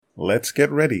Let's get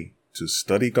ready to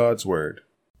study God's Word.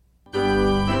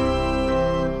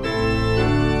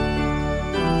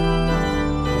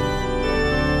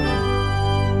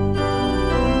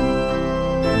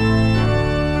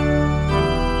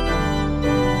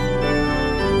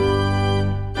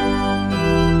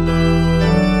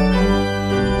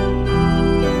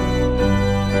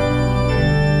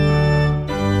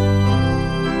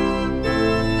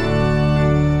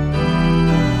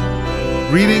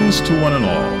 Greetings to one and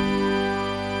all.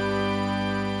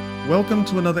 Welcome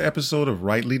to another episode of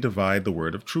Rightly Divide the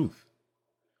Word of Truth.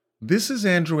 This is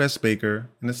Andrew S. Baker,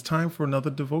 and it's time for another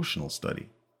devotional study.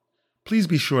 Please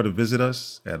be sure to visit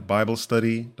us at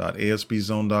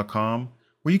biblestudy.asbzone.com,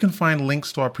 where you can find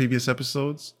links to our previous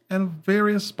episodes and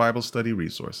various Bible study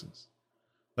resources.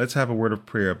 Let's have a word of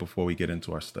prayer before we get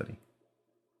into our study.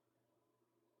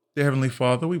 Dear Heavenly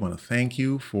Father, we want to thank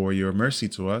you for your mercy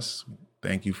to us.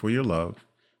 Thank you for your love.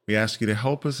 We ask you to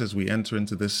help us as we enter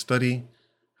into this study.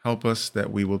 Help us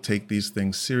that we will take these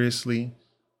things seriously.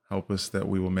 Help us that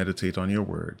we will meditate on your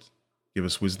word. Give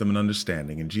us wisdom and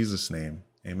understanding. In Jesus' name,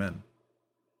 amen.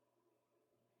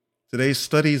 Today's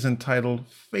study is entitled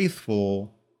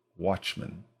Faithful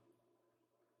Watchman.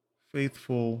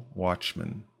 Faithful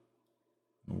Watchman.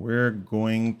 We're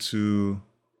going to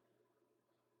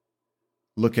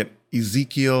look at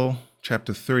Ezekiel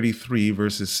chapter 33,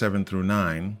 verses 7 through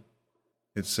 9.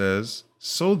 It says,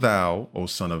 "So thou, O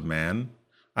son of man,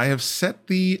 I have set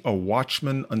thee a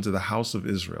watchman unto the house of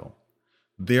Israel.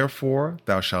 Therefore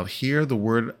thou shalt hear the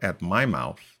word at my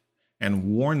mouth, and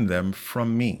warn them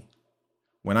from me.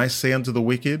 When I say unto the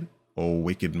wicked, O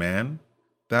wicked man,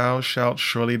 thou shalt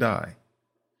surely die.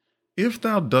 If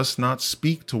thou dost not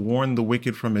speak to warn the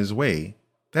wicked from his way,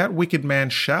 that wicked man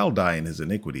shall die in his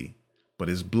iniquity, but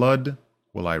his blood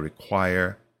will I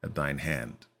require at thine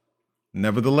hand.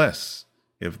 Nevertheless,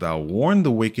 if thou warn the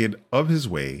wicked of his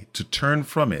way to turn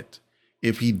from it,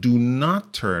 if he do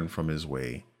not turn from his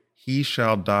way, he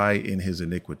shall die in his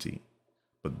iniquity,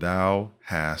 but thou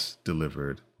hast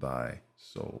delivered thy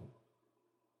soul."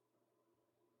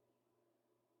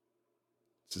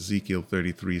 It's Ezekiel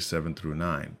 33, 7 through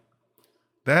 9.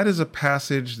 That is a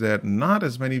passage that not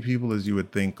as many people as you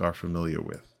would think are familiar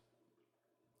with.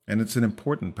 And it's an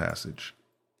important passage.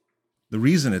 The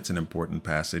reason it's an important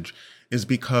passage is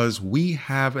because we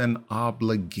have an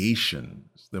obligation.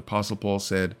 The Apostle Paul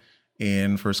said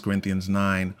in 1 Corinthians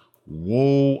 9,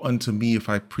 "Woe unto me if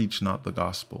I preach not the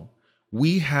gospel."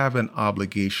 We have an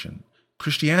obligation.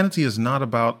 Christianity is not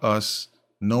about us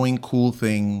knowing cool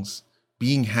things,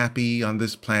 being happy on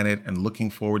this planet and looking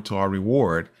forward to our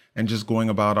reward and just going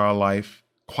about our life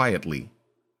quietly.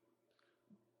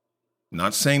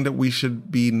 Not saying that we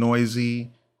should be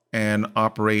noisy and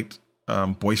operate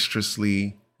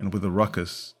boisterously and with a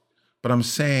ruckus, but I'm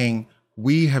saying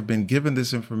we have been given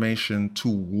this information to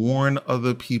warn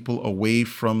other people away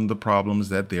from the problems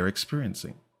that they're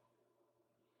experiencing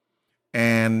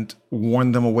and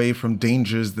warn them away from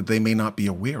dangers that they may not be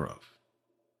aware of.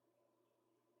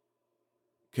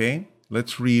 Okay,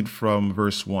 let's read from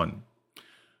verse 1.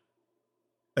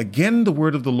 "Again the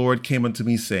word of the Lord came unto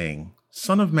me, saying,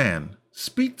 Son of man,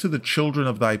 speak to the children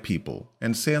of thy people,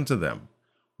 and say unto them,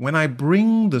 When I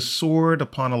bring the sword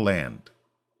upon a land,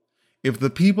 if the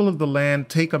people of the land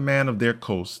take a man of their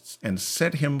coasts, and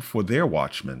set him for their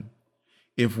watchman,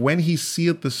 if when he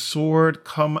seeth the sword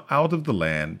come out of the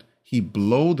land, he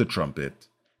blow the trumpet,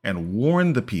 and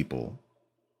warn the people,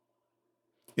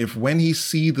 if when he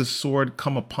see the sword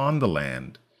come upon the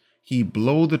land, he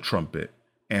blow the trumpet,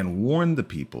 and warn the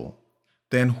people,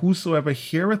 then whosoever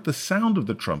heareth the sound of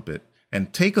the trumpet,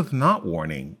 and taketh not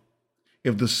warning,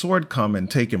 if the sword come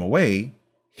and take him away,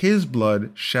 his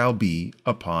blood shall be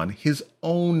upon his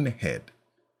own head.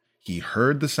 He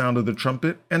heard the sound of the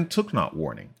trumpet, and took not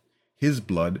warning. His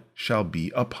blood shall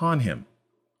be upon him.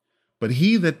 But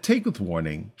he that taketh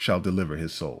warning shall deliver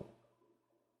his soul.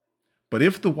 But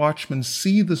if the watchman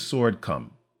see the sword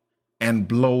come, and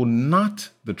blow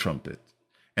not the trumpet,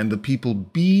 and the people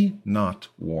be not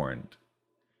warned,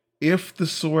 if the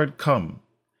sword come,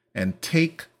 and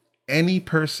take any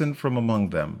person from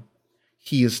among them,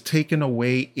 he is taken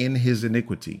away in his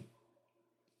iniquity,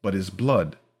 but his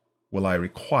blood will I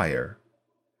require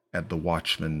at the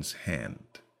watchman's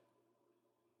hand."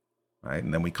 Right?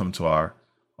 And then we come to our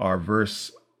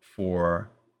verse for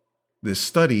this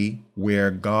study where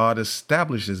God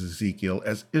establishes Ezekiel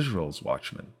as Israel's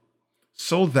watchman.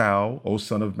 "So thou, O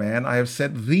son of man, I have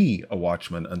set thee a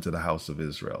watchman unto the house of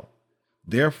Israel.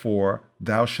 Therefore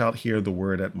thou shalt hear the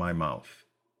word at my mouth,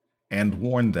 and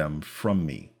warn them from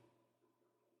me."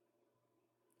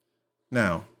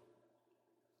 Now,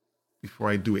 before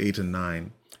I do 8 and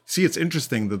 9, See, it's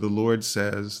interesting that the Lord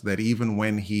says that even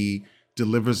when he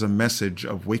delivers a message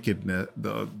of wickedness,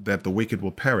 that the wicked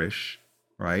will perish,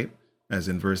 right? As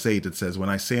in verse 8, it says, when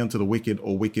I say unto the wicked,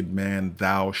 O wicked man,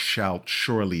 thou shalt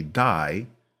surely die,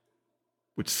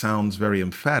 which sounds very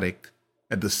emphatic.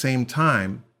 At the same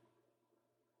time,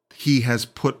 he has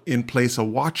put in place a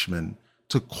watchman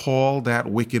to call that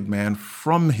wicked man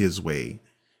from his way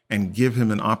and give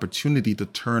him an opportunity to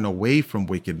turn away from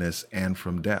wickedness and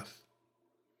from death.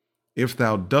 If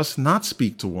thou dost not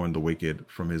speak to warn the wicked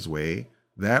from his way,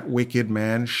 that wicked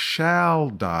man shall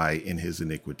die in his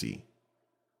iniquity,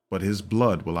 but his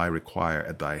blood will I require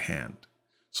at thy hand.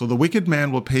 So the wicked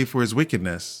man will pay for his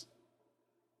wickedness,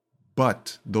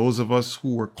 but those of us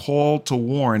who were called to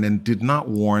warn and did not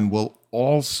warn will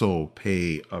also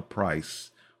pay a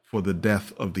price for the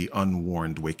death of the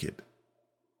unwarned wicked.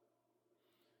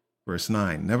 Verse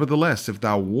 9, nevertheless, if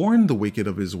thou warn the wicked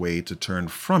of his way to turn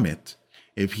from it,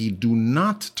 if he do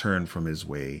not turn from his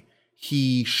way,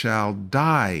 he shall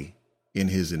die in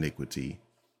his iniquity,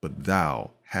 but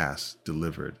thou hast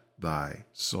delivered thy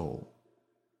soul.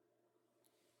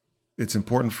 It's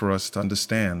important for us to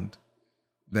understand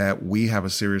that we have a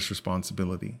serious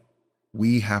responsibility.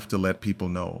 We have to let people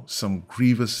know some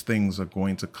grievous things are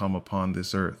going to come upon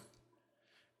this earth.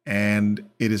 And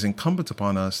it is incumbent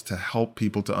upon us to help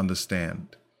people to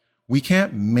understand. We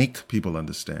can't make people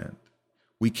understand.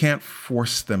 We can't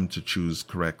force them to choose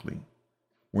correctly.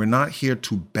 We're not here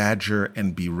to badger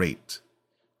and berate,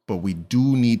 but we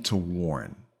do need to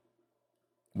warn.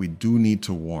 We do need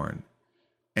to warn.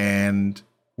 And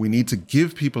we need to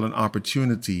give people an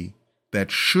opportunity that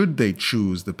should they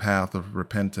choose the path of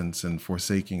repentance and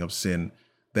forsaking of sin,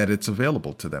 that it's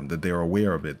available to them, that they're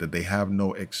aware of it, that they have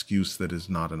no excuse that is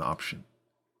not an option.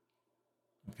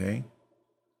 Okay?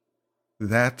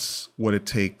 That's what it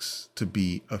takes to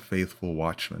be a faithful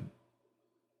watchman.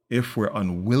 If we're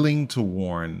unwilling to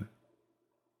warn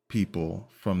people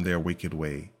from their wicked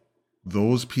way,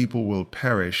 those people will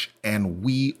perish, and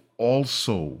we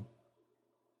also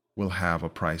will have a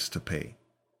price to pay.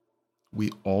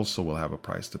 We also will have a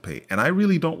price to pay. And I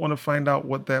really don't want to find out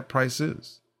what that price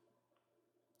is.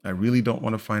 I really don't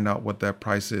want to find out what that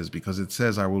price is, because it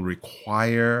says I will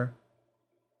require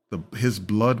his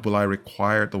blood will I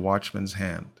require at the watchman's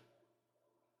hand.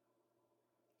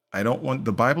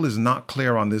 The Bible is not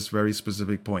clear on this very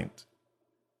specific point,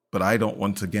 but I don't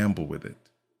want to gamble with it.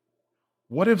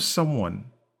 What if someone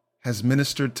has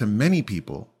ministered to many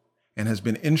people and has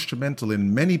been instrumental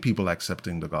in many people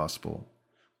accepting the gospel,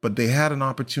 but they had an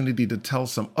opportunity to tell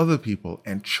some other people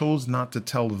and chose not to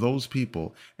tell those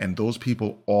people, and those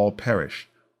people all perish?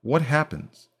 What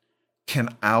happens?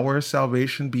 Can our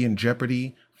salvation be in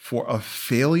jeopardy for a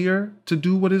failure to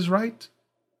do what is right?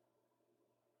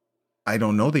 I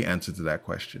don't know the answer to that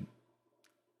question,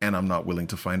 and I'm not willing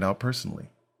to find out personally.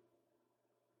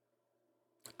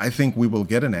 I think we will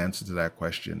get an answer to that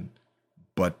question,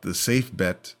 but the safe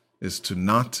bet is to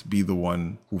not be the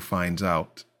one who finds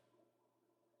out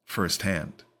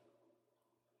firsthand.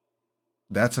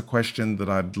 That's a question that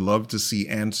I'd love to see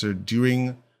answered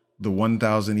during the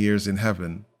 1,000 years in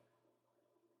heaven,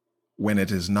 when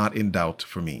it is not in doubt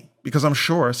for me, because I'm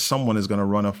sure someone is going to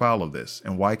run afoul of this.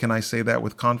 And why can I say that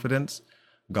with confidence?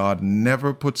 God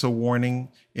never puts a warning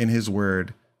in his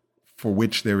word for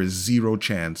which there is zero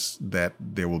chance that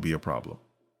there will be a problem.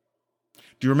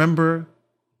 Do you remember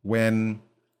when,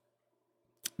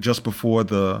 just before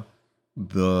the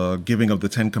giving of the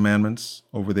 10 Commandments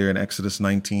over there in Exodus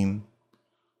 19,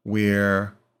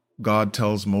 where God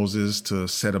tells Moses to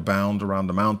set a bound around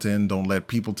the mountain, don't let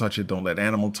people touch it, don't let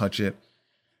animal touch it.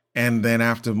 And then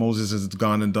after Moses has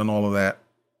gone and done all of that,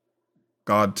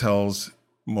 God tells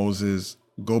Moses,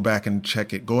 go back and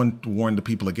check it, go and warn the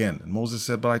people again. And Moses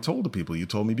said, but I told the people, you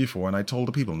told me before, and I told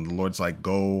the people. And the Lord's like,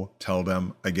 go tell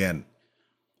them again.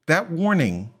 That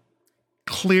warning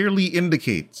clearly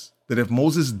indicates that if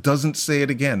Moses doesn't say it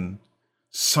again,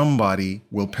 somebody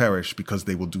will perish because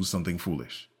they will do something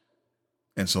foolish.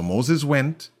 And so Moses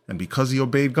went, and because he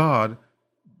obeyed God,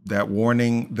 that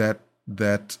warning, that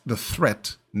the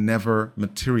threat never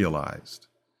materialized.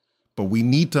 But we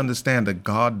need to understand that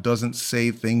God doesn't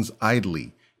say things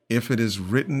idly. If it is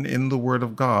written in the Word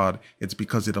of God, it's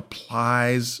because it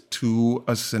applies to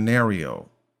a scenario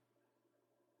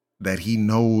that he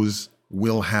knows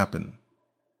will happen.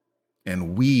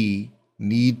 And we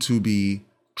need to be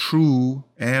true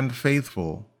and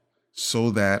faithful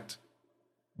so that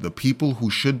the people who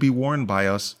should be warned by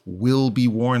us will be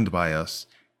warned by us,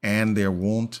 and there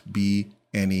won't be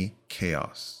any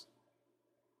chaos.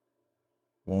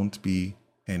 Won't be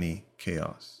any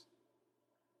chaos.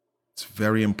 It's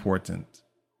very important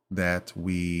that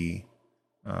we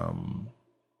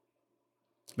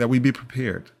be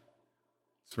prepared.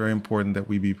 It's very important that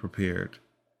we be prepared,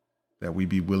 that we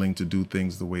be willing to do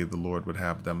things the way the Lord would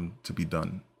have them to be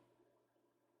done.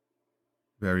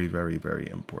 Very, very, very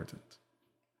important.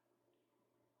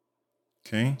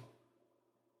 Okay?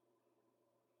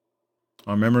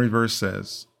 Our memory verse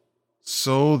says,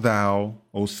 "So thou,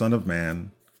 O Son of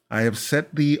Man, I have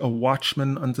set thee a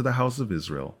watchman unto the house of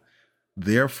Israel.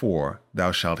 Therefore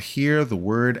thou shalt hear the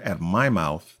word at my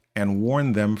mouth, and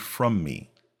warn them from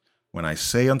me. When I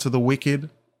say unto the wicked,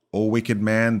 O wicked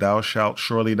man, thou shalt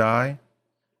surely die,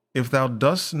 if thou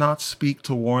dost not speak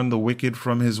to warn the wicked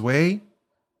from his way,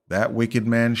 that wicked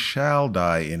man shall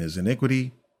die in his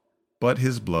iniquity, but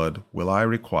his blood will I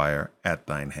require at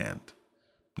thine hand.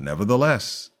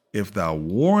 Nevertheless, if thou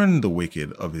warn the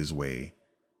wicked of his way,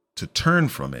 to turn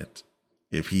from it,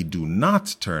 if he do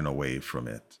not turn away from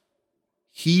it,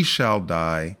 he shall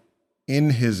die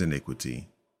in his iniquity,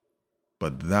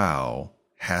 but thou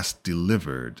hast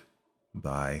delivered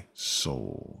thy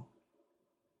soul."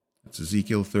 It's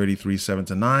Ezekiel 33,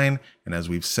 7-9. And as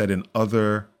we've said in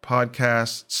other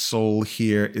podcasts, soul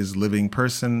here is living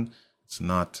person. It's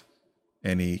not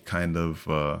any kind of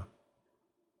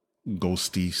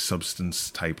ghosty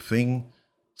substance type thing.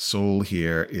 Soul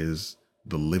here is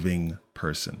the living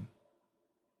person.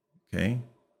 Okay?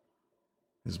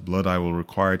 His blood I will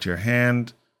require at your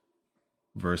hand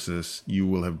versus you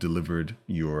will have delivered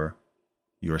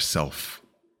yourself,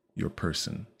 your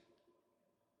person.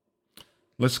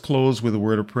 Let's close with a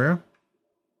word of prayer.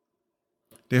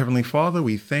 Dear Heavenly Father,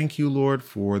 we thank you, Lord,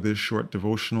 for this short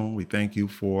devotional. We thank you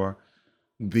for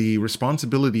the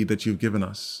responsibility that you've given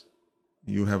us.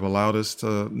 You have allowed us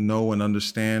to know and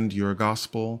understand your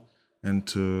gospel and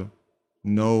to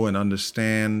know and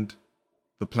understand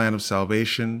the plan of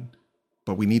salvation,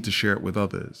 but we need to share it with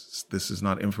others. This is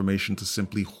not information to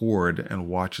simply hoard and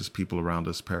watch as people around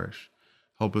us perish.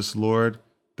 Help us, Lord,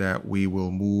 that we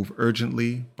will move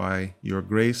urgently by your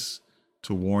grace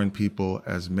to warn people,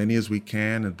 as many as we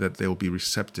can, and that they will be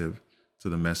receptive to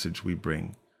the message we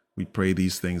bring. We pray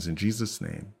these things in Jesus'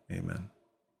 name. Amen.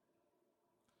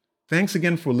 Thanks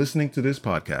again for listening to this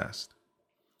podcast.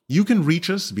 You can reach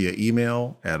us via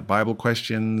email at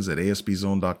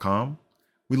biblequestions@asbzone.com.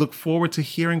 We look forward to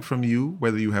hearing from you,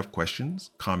 whether you have questions,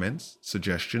 comments,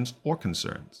 suggestions, or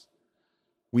concerns.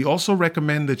 We also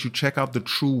recommend that you check out the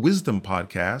True Wisdom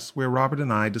podcast, where Robert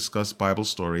and I discuss Bible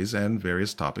stories and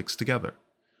various topics together.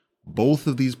 Both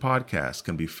of these podcasts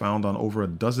can be found on over a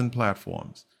dozen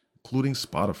platforms, including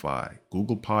Spotify,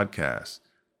 Google Podcasts,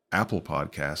 Apple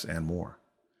Podcasts, and more.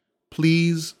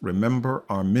 Please remember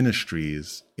our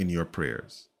ministries in your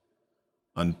prayers.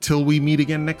 Until we meet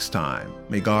again next time,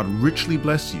 may God richly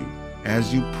bless you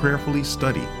as you prayerfully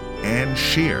study and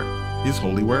share His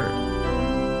holy word.